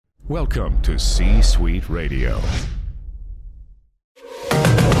Welcome to C-Suite Radio.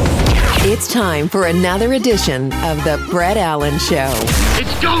 It's time for another edition of The Brett Allen Show.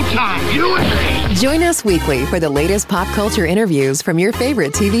 It's go time, you and me! Join us weekly for the latest pop culture interviews from your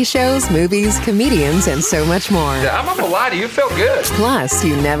favorite TV shows, movies, comedians, and so much more. I'm not gonna lie to you, felt good. Plus,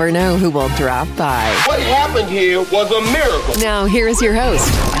 you never know who will drop by. What happened here was a miracle. Now, here is your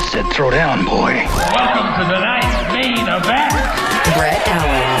host, I said throw down, boy. Welcome to tonight's main event. Brett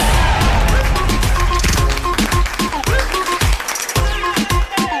Allen.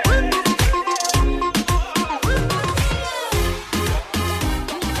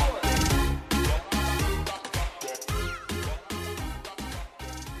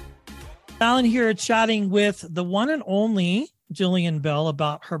 Allen here chatting with the one and only Jillian Bell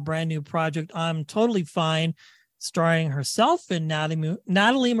about her brand new project, I'm Totally Fine, starring herself and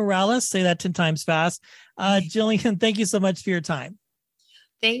Natalie Morales. Say that 10 times fast. Jillian, thank you so much for your time.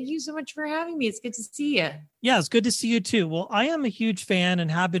 Thank you so much for having me. It's good to see you. Yeah, it's good to see you too. Well, I am a huge fan and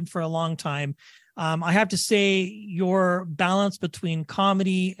have been for a long time. I have to say your balance between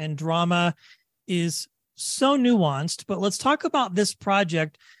comedy and drama is so nuanced, but let's talk about this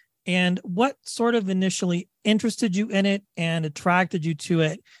project and what sort of initially interested you in it and attracted you to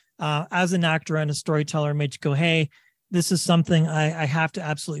it as an actor and a storyteller, made you go, hey, this is something I have to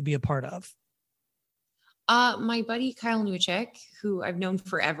absolutely be a part of? My buddy Kyle Newchek, who I've known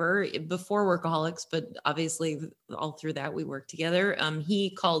forever before Workaholics, but obviously all through that we worked together.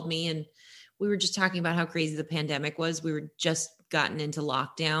 He called me and we were just talking about how crazy the pandemic was. We were just gotten into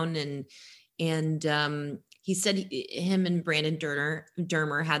lockdown and he said him and Brandon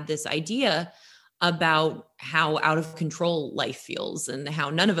Dermer had this idea about how out of control life feels and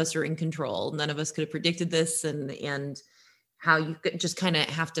how none of us are in control. None of us could have predicted this and how you just kind of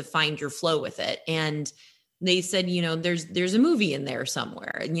have to find your flow with it. And they said, there's a movie in there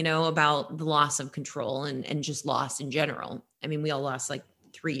somewhere, about the loss of control and just loss in general. I mean, we all lost like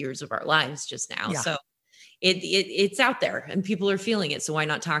 3 years of our lives just now. Yeah. So it's out there and people are feeling it. So why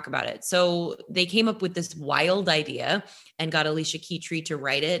not talk about it? So they came up with this wild idea and got Alicia Keytree to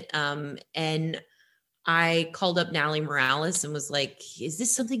write it. And I called up Natalie Morales and was like, is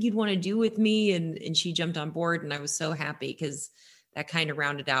this something you'd want to do with me? And she jumped on board and I was so happy because that kind of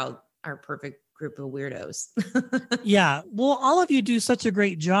rounded out our perfect group of weirdos. Yeah. Well, all of you do such a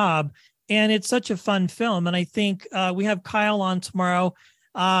great job and it's such a fun film. And I think we have Kyle on tomorrow.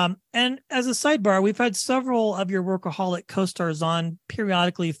 And as a sidebar, we've had several of your Workaholic co-stars on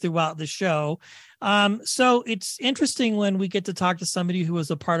periodically throughout the show. So it's interesting when we get to talk to somebody who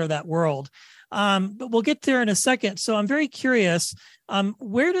was a part of that world. But we'll get there in a second. So I'm very curious,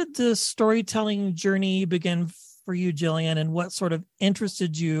 where did the storytelling journey begin for you, Jillian, and what sort of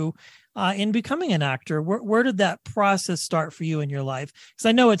interested you in becoming an actor? Where did that process start for you in your life? Because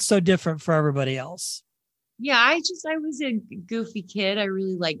I know it's so different for everybody else. Yeah, I was a goofy kid. I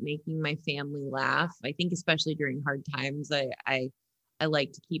really like making my family laugh. I think especially during hard times, I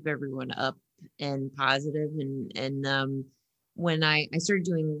like to keep everyone up and positive. And when I started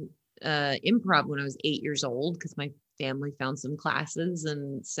doing improv when I was 8 years old, because my family found some classes,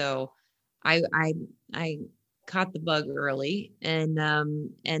 and so I caught the bug early, and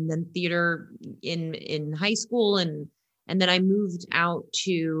then theater in high school, and then I moved out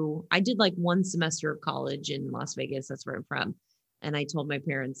I did like one semester of college in Las Vegas. That's where I'm from. And I told my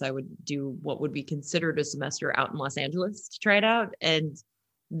parents I would do what would be considered a semester out in Los Angeles to try it out. And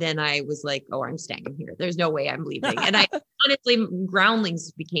then I was like, oh, I'm staying here. There's no way I'm leaving. And I honestly,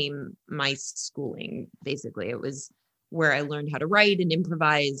 Groundlings became my schooling. Basically, it was where I learned how to write and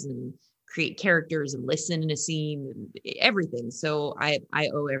improvise and create characters and listen in a scene and everything. So I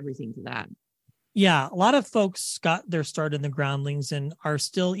owe everything to that. Yeah, a lot of folks got their start in the Groundlings and are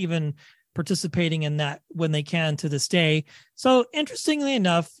still even participating in that when they can to this day. So interestingly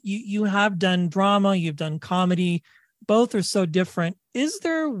enough, you have done drama, you've done comedy. Both are so different. Is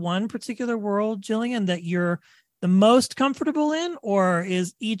there one particular world, Jillian, that you're the most comfortable in, or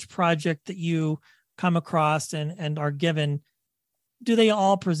is each project that you come across and are given, do they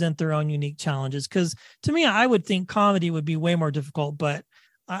all present their own unique challenges? Because to me, I would think comedy would be way more difficult, but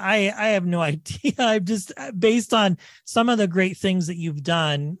I have no idea. I'm just based on some of the great things that you've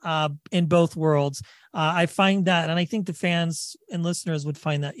done in both worlds. I find that, and I think the fans and listeners would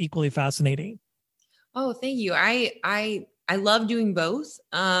find that equally fascinating. Oh, thank you. I love doing both.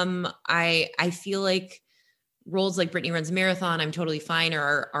 I feel like roles like Brittany Runs a Marathon, I'm Totally Fine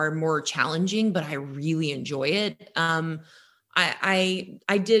are more challenging, but I really enjoy it. I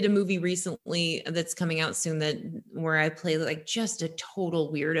did a movie recently that's coming out soon where I play like just a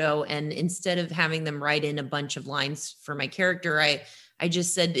total weirdo. And instead of having them write in a bunch of lines for my character, I I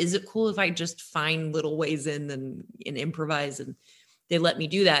just said, is it cool if I just find little ways in and improvise? And they let me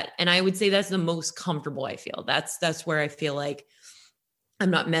do that. And I would say that's the most comfortable I feel. That's where I feel like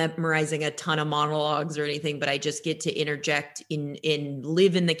I'm not memorizing a ton of monologues or anything, but I just get to interject in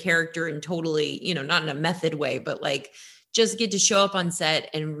live in the character and totally, you know, not in a method way, but like just get to show up on set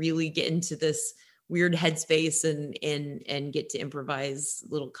and really get into this weird headspace and get to improvise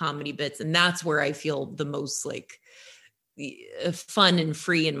little comedy bits. And that's where I feel the most like fun and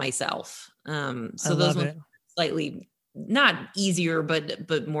free in myself. So those ones are slightly not easier,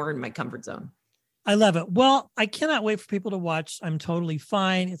 but more in my comfort zone. I love it. Well, I cannot wait for people to watch I'm Totally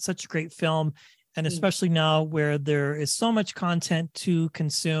Fine. It's such a great film. And especially now where there is so much content to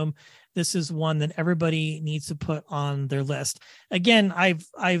consume, this is one that everybody needs to put on their list. Again,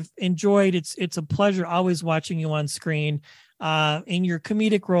 I've enjoyed it's a pleasure always watching you on screen in your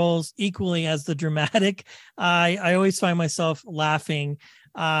comedic roles equally as the dramatic. I always find myself laughing.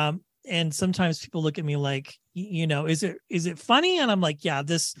 And sometimes people look at me like, you know, is it funny? And I'm like, yeah,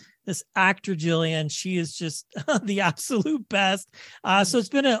 this actor, Jillian, she is just the absolute best. So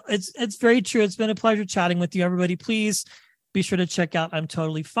it's very true. It's been a pleasure chatting with you, everybody. Please be sure to check out I'm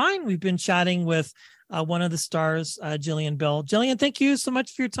Totally Fine. We've been chatting with one of the stars, Jillian Bell. Jillian, thank you so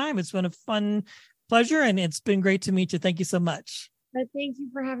much for your time. It's been a fun pleasure, and it's been great to meet you. Thank you so much. Thank you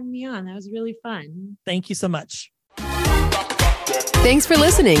for having me on. That was really fun. Thank you so much. Thanks for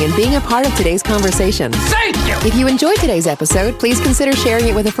listening and being a part of today's conversation. Thank you. If you enjoyed today's episode, please consider sharing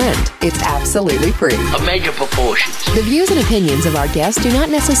it with a friend. It's absolutely free. Of major proportions. The views and opinions of our guests do not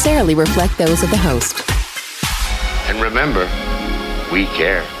necessarily reflect those of the host. And remember, we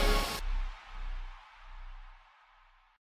care.